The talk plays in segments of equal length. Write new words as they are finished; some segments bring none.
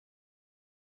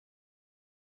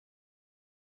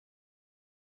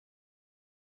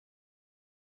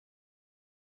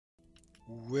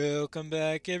Welcome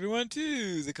back, everyone,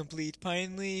 to the Complete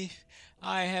Pineleaf.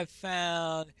 I have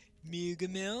found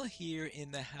Mugamil here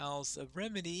in the House of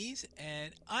Remedies,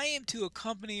 and I am to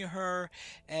accompany her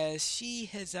as she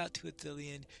heads out to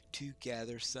Athelion to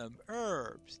gather some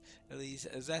herbs. At least,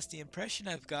 as that's the impression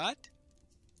I've got.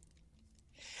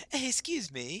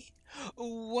 Excuse me,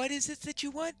 what is it that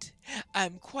you want?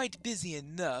 I'm quite busy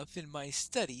enough in my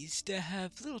studies to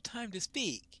have little time to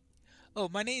speak. Oh,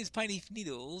 my name is Piney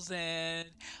Needles, and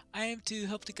I am to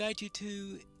help to guide you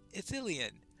to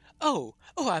Ithilien. Oh,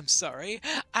 I'm sorry.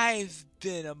 I've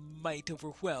been a mite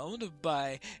overwhelmed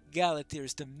by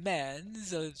Galathir's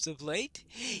demands as of late.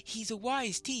 He's a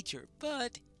wise teacher,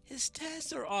 but his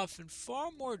tests are often far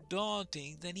more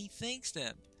daunting than he thinks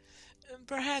them.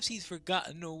 Perhaps he's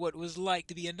forgotten what it was like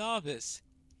to be a novice.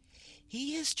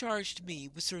 He has charged me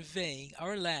with surveying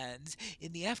our lands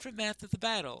in the aftermath of the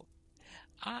battle.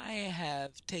 I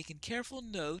have taken careful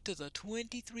note of the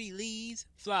 23 leaves,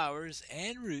 flowers,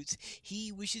 and roots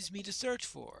he wishes me to search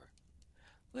for,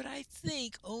 but I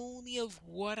think only of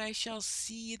what I shall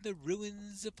see in the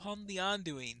ruins upon the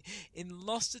Anduin, in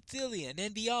Lost Athelion,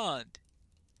 and beyond.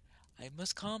 I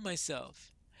must calm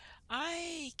myself.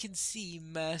 I can see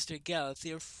Master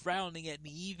Galathir frowning at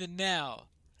me even now.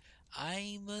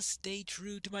 I must stay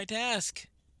true to my task.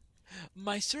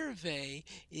 My survey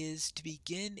is to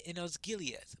begin in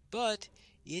Osgiliath, but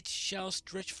it shall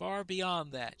stretch far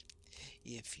beyond that.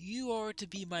 If you are to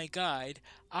be my guide,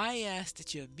 I ask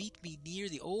that you meet me near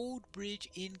the old bridge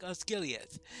in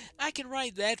Osgiliath. I can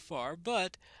ride that far,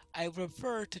 but I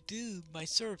prefer to do my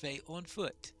survey on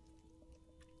foot.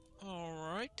 All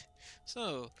right,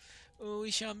 so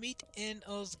we shall meet in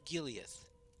Osgiliath.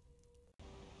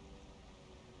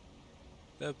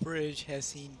 The bridge has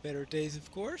seen better days,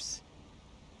 of course.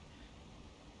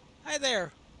 Hi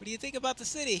there. What do you think about the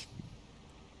city?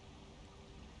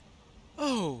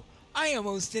 Oh, I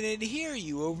almost didn't hear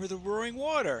you over the roaring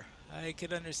water. I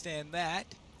could understand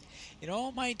that. In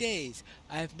all my days,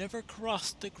 I have never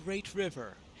crossed the great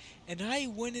river, and I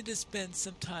wanted to spend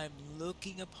some time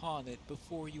looking upon it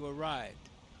before you arrived.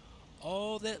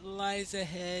 All that lies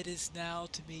ahead is now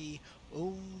to me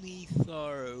only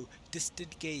thorough,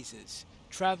 distant gazes,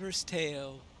 traverse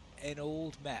tale, and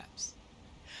old maps.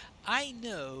 I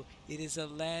know it is a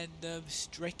land of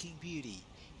striking beauty,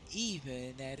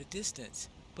 even at a distance,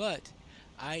 but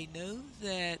I know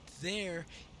that there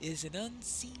is an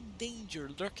unseen danger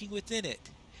lurking within it,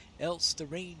 else the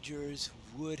rangers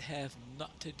would have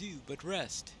naught to do but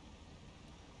rest.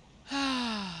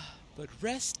 Ah, but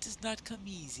rest does not come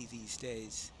easy these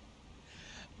days.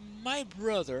 My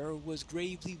brother was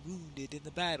gravely wounded in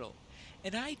the battle,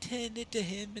 and I tended to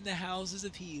him in the houses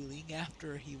of healing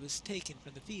after he was taken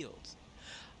from the fields.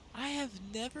 I have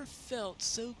never felt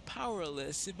so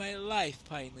powerless in my life,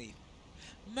 Pineleaf.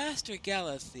 Master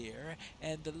Galathir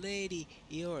and the Lady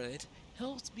Eorlit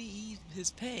helped me ease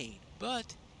his pain,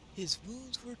 but his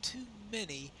wounds were too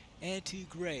many and too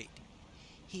great.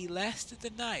 He lasted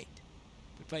the night,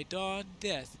 but by dawn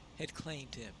death had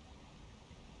claimed him.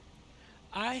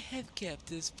 I have kept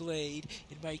this blade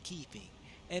in my keeping,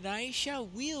 and I shall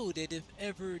wield it if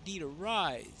ever need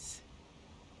arise.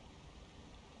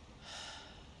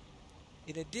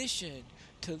 In addition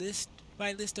to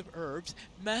my list of herbs,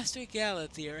 Master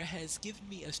Galathir has given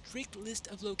me a strict list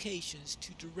of locations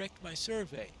to direct my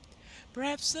survey.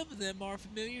 Perhaps some of them are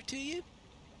familiar to you?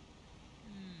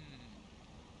 Hmm.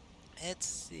 Let's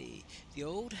see. The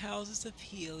old houses of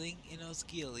healing in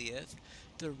Osgiliath,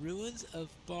 the ruins of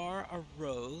Bar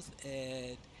Aroth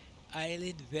and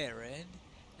Island Varen,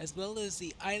 as well as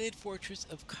the island fortress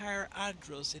of Cair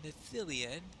Andros in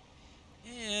Ithilien,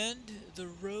 and the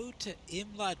road to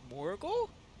Imlad Morgul?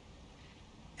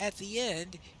 At the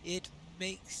end, it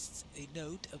makes a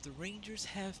note of the rangers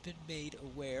have been made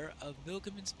aware of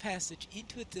Milgamin's passage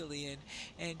into Athelion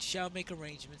and shall make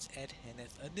arrangements at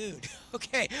Henneth Anun.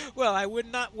 Okay, well, I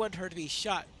would not want her to be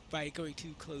shot by going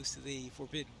too close to the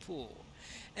Forbidden Pool.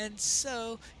 And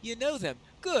so, you know them.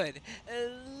 Good.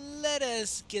 Let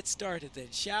us get started then,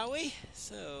 shall we?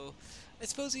 So, I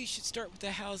suppose we should start with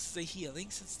the Houses of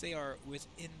Healing since they are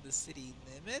within the city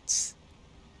limits.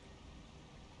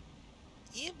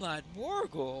 Imlad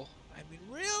Morgul? I mean,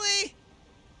 really?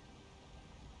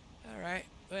 Alright,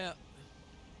 well,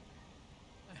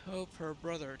 I hope her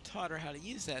brother taught her how to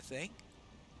use that thing.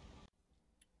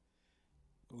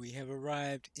 We have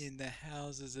arrived in the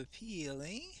Houses of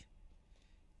Healing.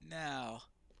 Now,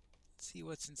 let's see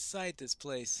what's inside this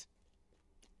place.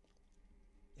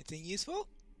 Anything useful?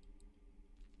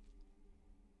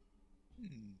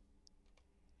 Hmm.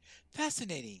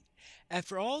 Fascinating.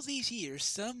 After all these years,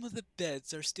 some of the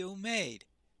beds are still made.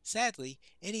 Sadly,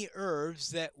 any herbs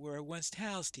that were once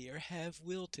housed here have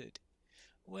wilted.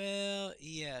 Well,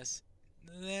 yes,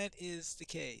 that is the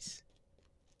case.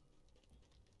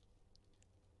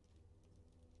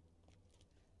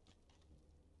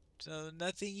 So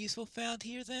nothing useful found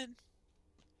here then?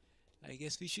 I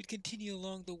guess we should continue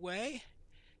along the way.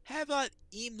 How about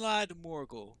Imlad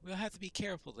Morgul? We'll have to be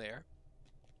careful there.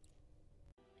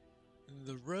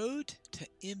 The road to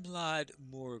Imlad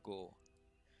Morgul.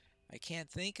 I can't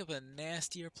think of a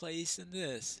nastier place than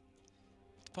this.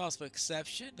 With the possible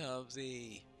exception of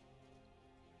the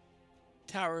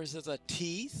Towers of the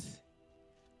Teeth,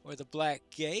 or the Black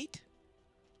Gate,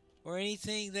 or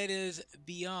anything that is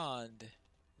beyond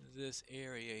this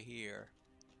area here.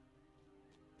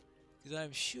 Because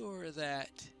I'm sure that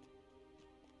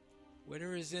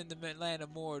whatever is in the land of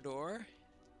Mordor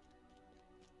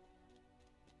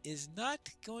is not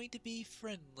going to be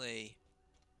friendly.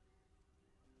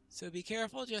 So be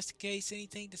careful just in case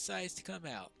anything decides to come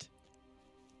out.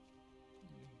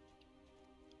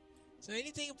 So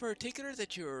anything in particular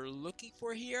that you're looking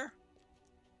for here?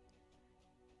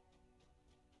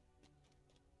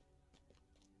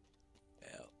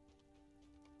 Well,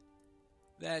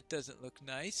 that doesn't look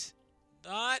nice.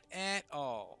 Not at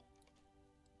all.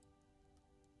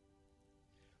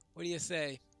 What do you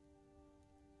say?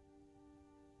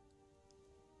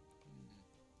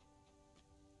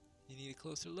 You need a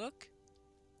closer look?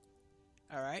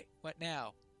 Alright, what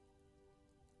now?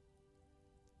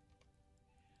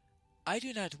 I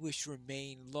do not wish to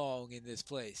remain long in this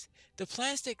place. The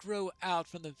plants that grow out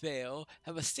from the vale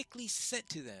have a sickly scent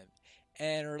to them,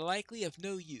 and are likely of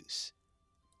no use.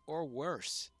 Or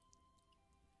worse.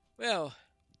 Well,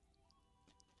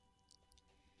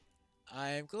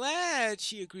 I'm glad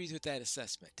she agrees with that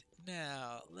assessment.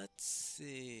 Now, let's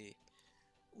see.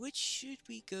 Which should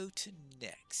we go to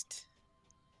next?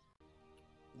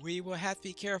 We will have to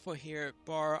be careful here at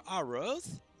Bar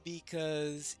Aroth,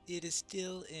 because it is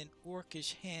still in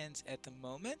orcish hands at the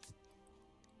moment,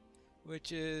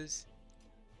 which is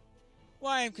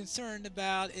why I'm concerned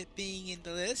about it being in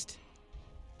the list.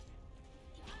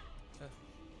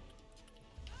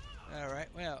 Alright,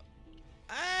 well,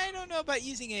 I don't know about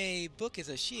using a book as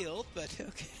a shield, but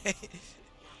okay.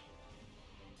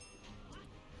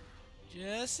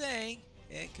 Just saying,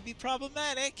 it could be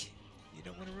problematic. You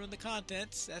don't want to ruin the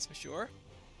contents, that's for sure.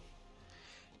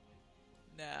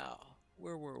 Now,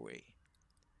 where were we?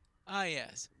 Ah,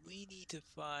 yes, we need to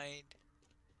find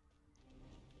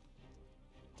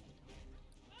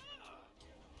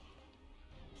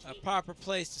a proper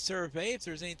place to survey if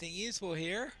there's anything useful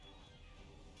here.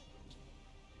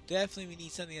 Definitely we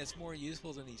need something that's more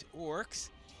useful than these orcs.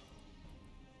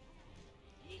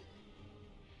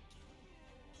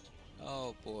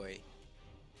 Oh boy.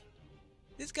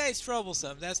 This guy's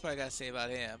troublesome, that's what I gotta say about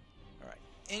him. Alright,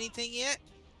 anything yet?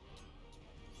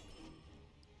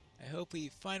 I hope we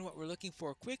find what we're looking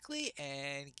for quickly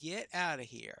and get out of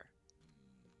here.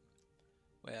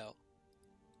 Well,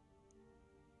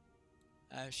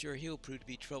 I'm sure he'll prove to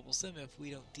be troublesome if we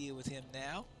don't deal with him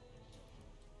now.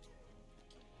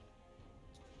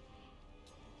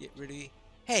 Get rid of you.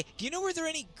 Hey, do you know where there are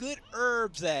any good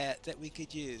herbs that we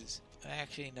could use?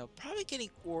 Actually, no. Probably getting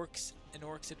orcs and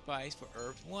orcs' advice for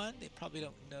herbs. One, they probably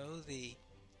don't know the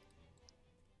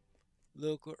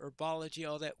local herbology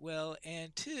all that well.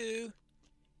 And two,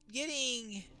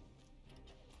 getting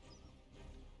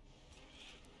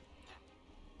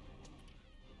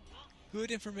good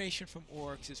information from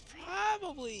orcs is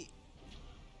probably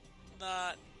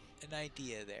not an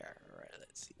idea there. All right,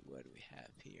 let's see. What do we have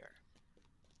here?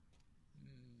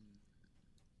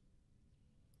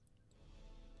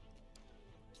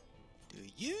 Do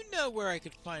you know where I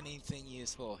could find anything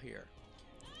useful here?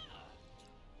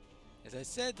 As I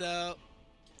said, though,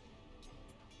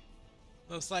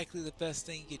 most likely the best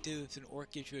thing you could do if an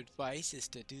orc gives you advice is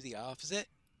to do the opposite.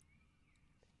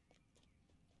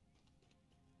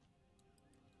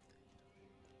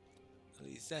 At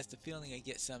least that's the feeling I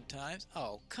get sometimes.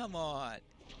 Oh, come on.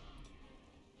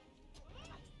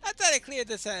 I thought I cleared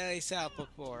this place out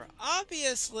before.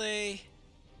 Obviously,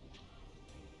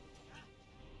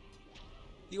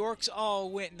 the orcs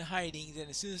all went in hiding, then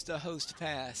as soon as the host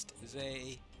passed,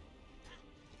 they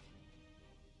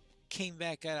came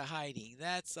back out of hiding.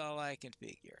 That's all I can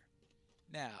figure.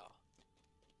 Now,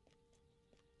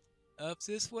 up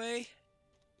this way.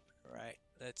 Alright,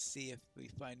 let's see if we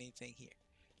find anything here.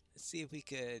 Let's see if we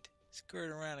could skirt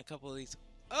around a couple of these.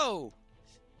 Oh!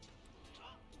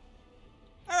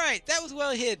 Alright, that was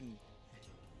well hidden.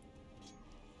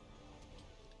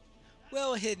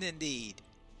 Well hidden indeed.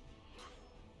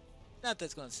 Not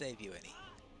that's going to save you any.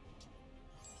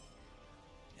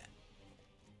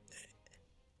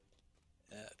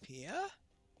 here?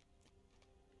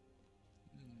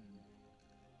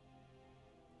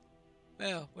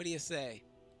 Well, what do you say?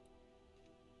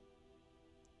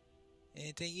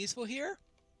 Anything useful here?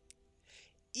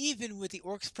 Even with the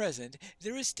orcs present,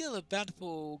 there is still a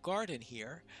bountiful garden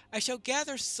here. I shall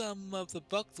gather some of the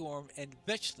buckthorn and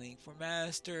vetchling for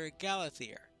Master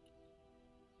Galathier.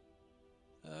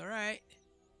 Alright.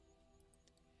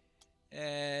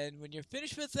 And when you're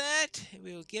finished with that,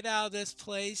 we'll get out of this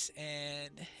place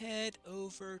and head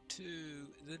over to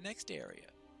the next area.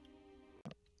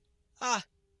 Ah,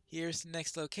 here's the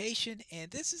next location,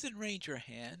 and this is in Ranger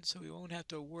hands, so we won't have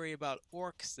to worry about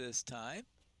orcs this time.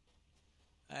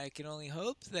 I can only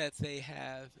hope that they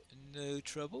have no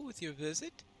trouble with your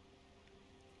visit.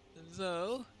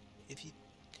 Though, if you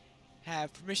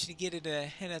have permission to get into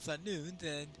Heneth Noon,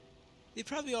 then they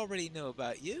probably already know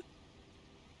about you.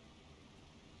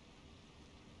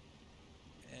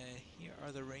 And here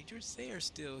are the Rangers. They are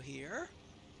still here.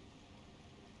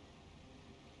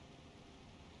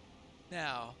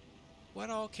 Now, what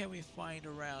all can we find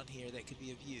around here that could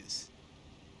be of use?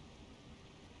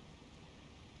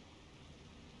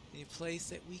 Any place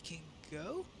that we can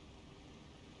go?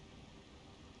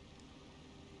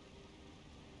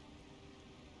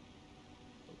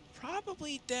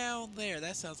 Probably down there.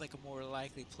 That sounds like a more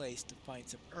likely place to find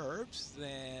some herbs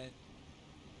than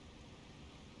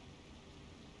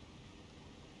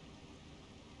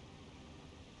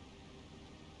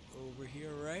over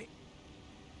here, right?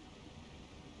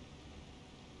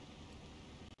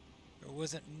 There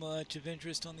wasn't much of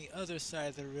interest on the other side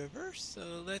of the river,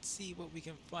 so let's see what we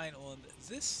can find on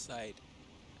this side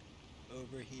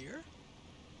over here.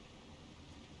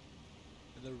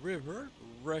 The river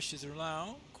rushes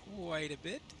around quite a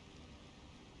bit.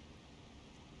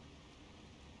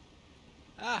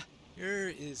 Ah,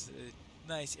 here is a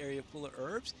nice area full of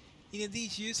herbs. Any of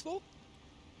these useful?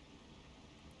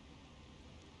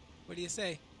 What do you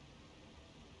say?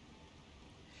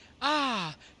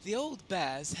 Ah, the old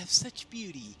baths have such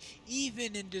beauty,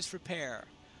 even in disrepair.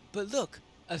 But look,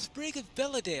 a sprig of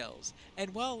belladales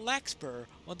and wild larkspur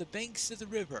on the banks of the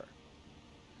river.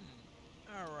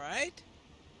 All right.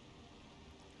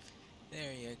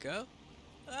 There you go.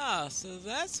 Ah, so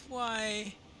that's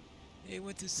why they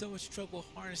went through so much trouble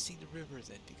harnessing the river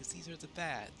then, because these are the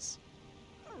baths.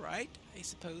 Alright, I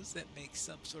suppose that makes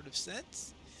some sort of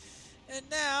sense. And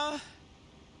now,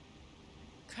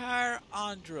 Cair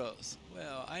Andros.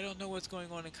 Well, I don't know what's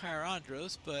going on in Cair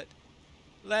Andros, but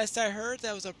last I heard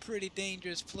that was a pretty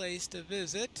dangerous place to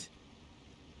visit.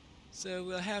 So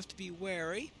we'll have to be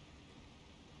wary.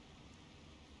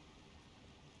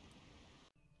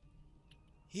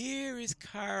 Here is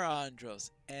Cair Andros,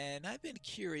 and I've been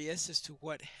curious as to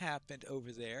what happened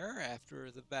over there after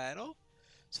the battle.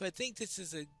 So I think this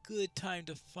is a good time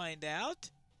to find out.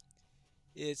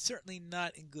 It's certainly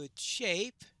not in good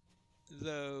shape,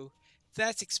 though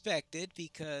that's expected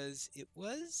because it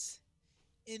was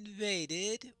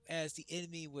invaded as the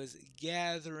enemy was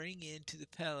gathering into the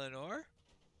Pelennor.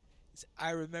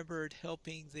 I remembered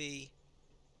helping the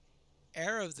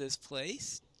heir of this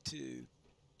place to...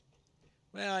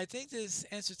 Well, I think this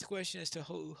answers the question as to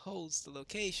who holds the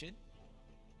location.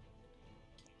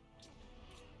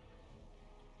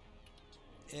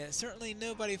 Yeah, certainly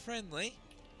nobody friendly.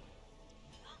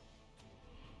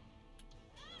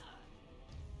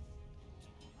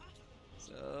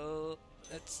 So,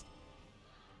 let's...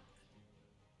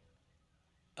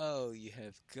 Oh, you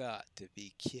have got to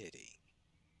be kidding.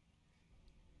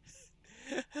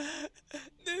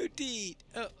 New deed!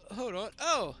 Oh, hold on.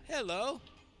 Oh, hello!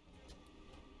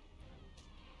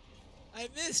 I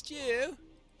missed you!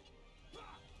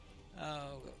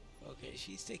 Oh, okay,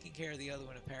 she's taking care of the other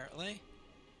one apparently.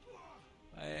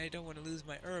 I don't want to lose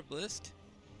my herbalist.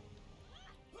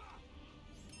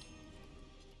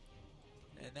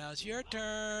 And now it's your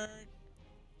turn!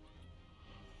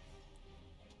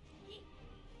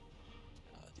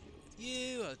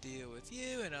 I'll deal with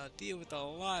you, and I'll deal with a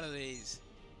lot of these.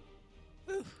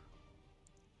 Whew.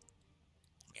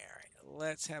 Alright,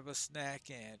 let's have a snack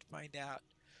and find out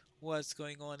what's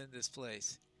going on in this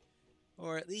place.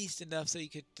 Or at least enough so you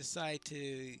could decide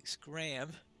to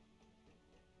scram.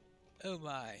 Oh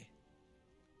my.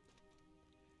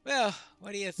 Well,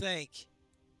 what do you think?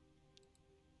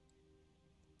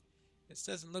 This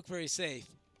doesn't look very safe.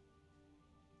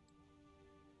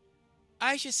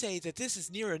 I should say that this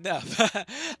is near enough.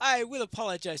 I will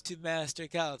apologize to Master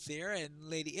Galathier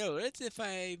and Lady Ilrith if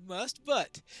I must,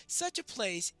 but such a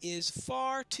place is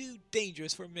far too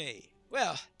dangerous for me.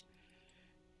 Well,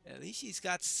 at least she's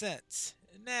got sense.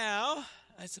 Now,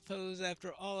 I suppose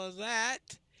after all of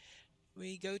that,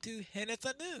 we go to Heneth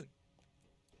Noon.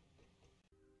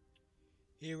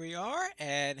 Here we are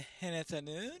at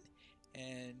Henethanoon,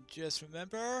 and just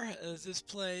remember, this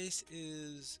place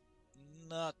is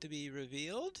not to be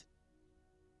revealed.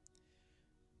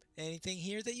 Anything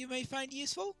here that you may find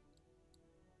useful?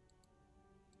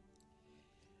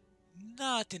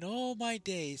 Not in all my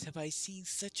days have I seen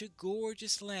such a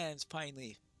gorgeous lands,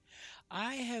 Pineleaf.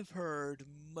 I have heard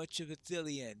much of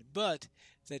Athelion, but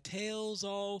the tales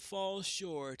all fall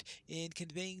short in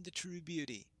conveying the true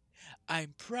beauty.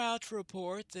 I'm proud to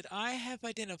report that I have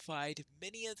identified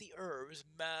many of the herbs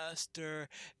Master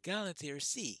Galanthir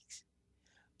seeks,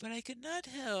 but I could not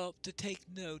help to take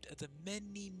note of the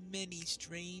many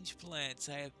strange plants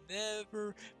I have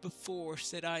never before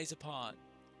set eyes upon.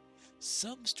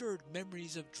 Some stirred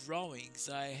memories of drawings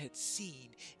I had seen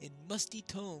in musty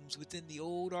tomes within the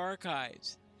old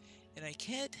archives, and I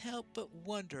can't help but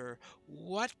wonder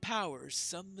what powers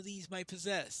some of these might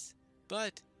possess.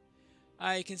 But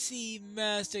I can see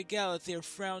Master Galather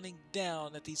frowning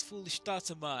down at these foolish thoughts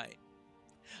of mine.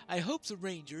 I hope the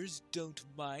Rangers don't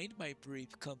mind my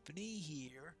brief company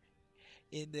here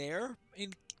in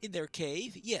their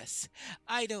cave. Yes,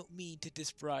 I don't mean to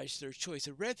disparage their choice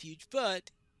of refuge, but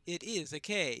it is a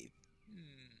cave.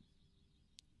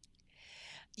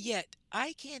 Yet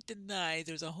I can't deny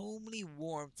there's a homely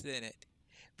warmth in it.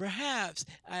 Perhaps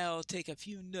I'll take a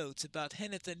few notes about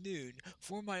Henethanoon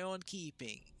for my own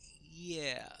keeping.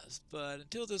 Yes, but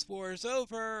until this war is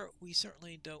over, we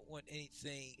certainly don't want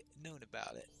anything known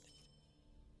about it.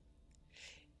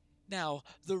 Now,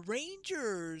 the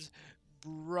Rangers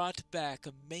brought back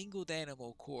a mangled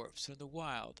animal corpse from the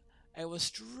wild. It was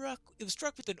struck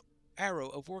with an arrow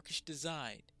of orcish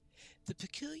design. The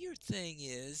peculiar thing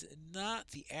is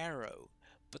not the arrow,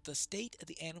 but the state of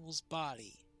the animal's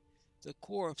body. The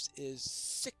corpse is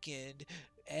sickened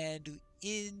and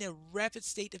in a rapid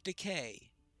state of decay.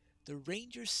 The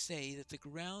rangers say that the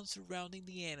ground surrounding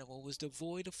the animal was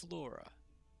devoid of flora.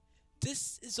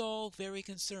 This is all very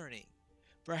concerning.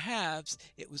 Perhaps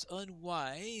it was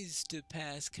unwise to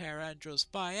pass Kyrandros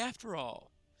by after all.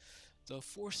 The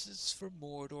forces from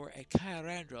Mordor at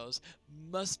Kyrandros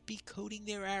must be coating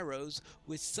their arrows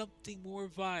with something more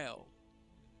vile,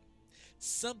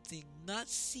 something not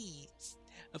seen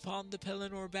upon the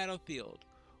Pelennor battlefield,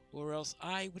 or else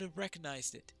I would have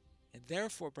recognized it, and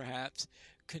therefore perhaps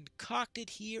concocted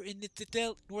here in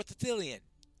North Ithilien.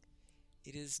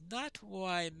 It is not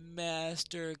why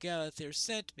Master Galather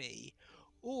sent me,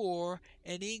 or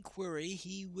an inquiry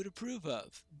he would approve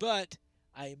of, but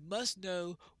I must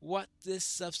know what this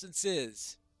substance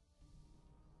is.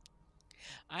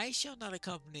 I shall not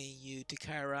accompany you to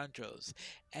Kyrandros,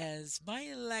 as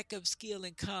my lack of skill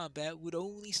in combat would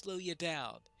only slow you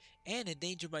down, and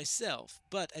endanger myself,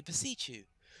 but I beseech you,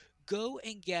 go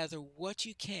and gather what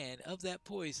you can of that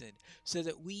poison, so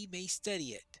that we may study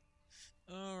it.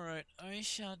 Alright, I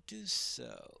shall do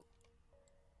so.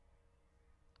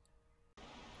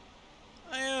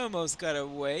 I almost got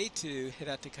away to head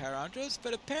out to Kyrandros,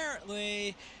 but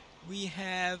apparently we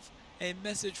have a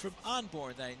message from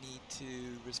Onborn that I need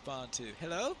to respond to.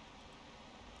 Hello?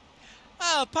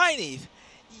 Ah, Piney!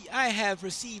 I have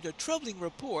received a troubling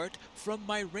report from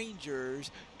my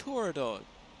rangers, Toradon.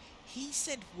 He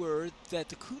sent word that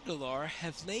the Kundalar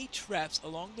have laid traps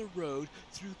along the road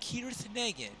through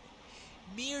Kirithnegan.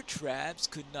 Mere traps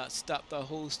could not stop the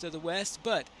host of the West,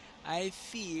 but I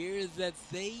fear that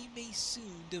they may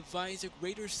soon devise a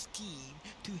greater scheme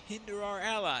to hinder our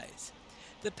allies.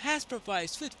 The pass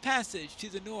provides swift passage to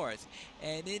the north,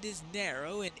 and it is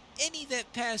narrow, and any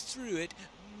that pass through it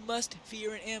must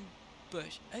fear an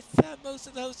ambush. I thought most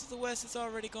of the host of the West has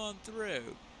already gone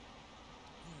through.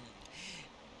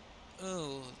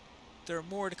 Oh, there are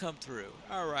more to come through.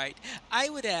 Alright, I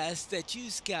would ask that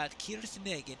you scout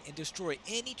Kirithnegan and destroy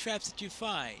any traps that you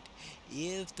find.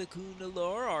 If the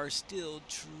Kundalar are still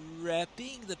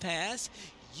trapping the pass,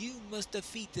 you must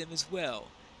defeat them as well.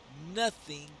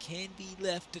 Nothing can be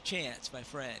left to chance, my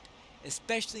friend,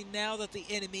 especially now that the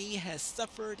enemy has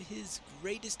suffered his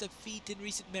greatest defeat in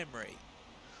recent memory.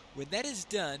 When that is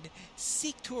done,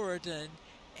 seek Toradon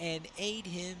and aid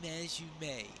him as you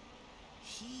may.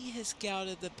 He has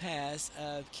scouted the pass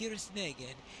of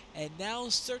Kirithnegan and now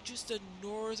searches the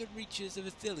northern reaches of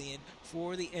Ithilien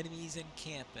for the enemy's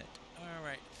encampment.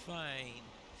 Alright, fine.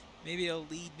 Maybe it'll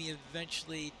lead me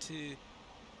eventually to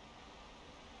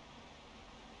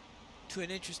an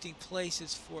interesting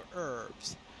places for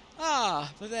herbs.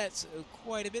 Ah, but that's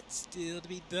quite a bit still to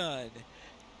be done.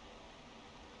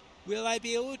 Will I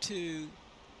be able to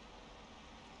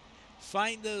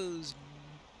find those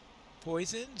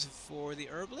poisons for the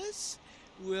herbalists?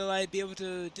 Will I be able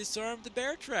to disarm the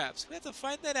bear traps? We have to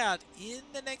find that out in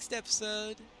the next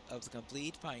episode of the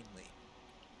complete pine leaf.